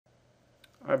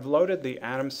I've loaded the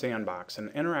Atom Sandbox, an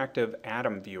interactive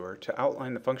atom viewer, to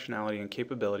outline the functionality and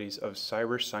capabilities of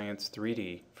CyberScience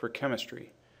 3D for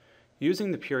chemistry.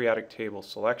 Using the Periodic Table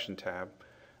Selection tab,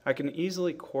 I can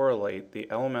easily correlate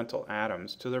the elemental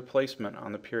atoms to their placement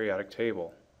on the periodic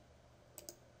table.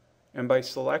 And by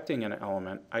selecting an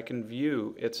element, I can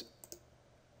view its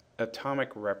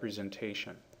atomic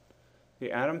representation.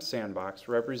 The Atom Sandbox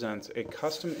represents a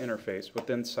custom interface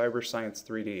within CyberScience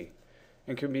 3D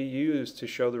and can be used to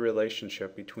show the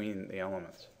relationship between the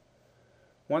elements.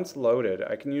 Once loaded,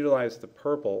 I can utilize the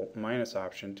purple minus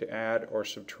option to add or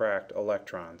subtract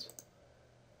electrons,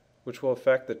 which will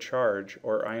affect the charge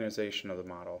or ionization of the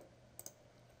model.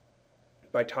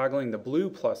 By toggling the blue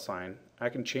plus sign, I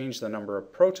can change the number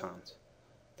of protons,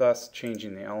 thus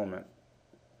changing the element.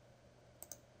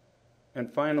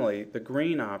 And finally, the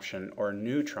green option, or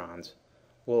neutrons,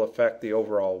 will affect the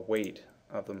overall weight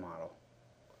of the model.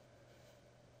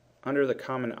 Under the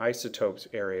common isotopes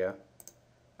area,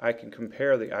 I can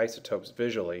compare the isotopes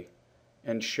visually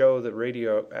and show the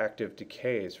radioactive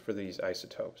decays for these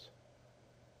isotopes.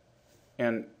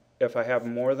 And if I have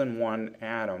more than one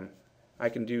atom, I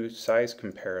can do size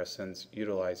comparisons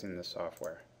utilizing the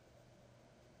software.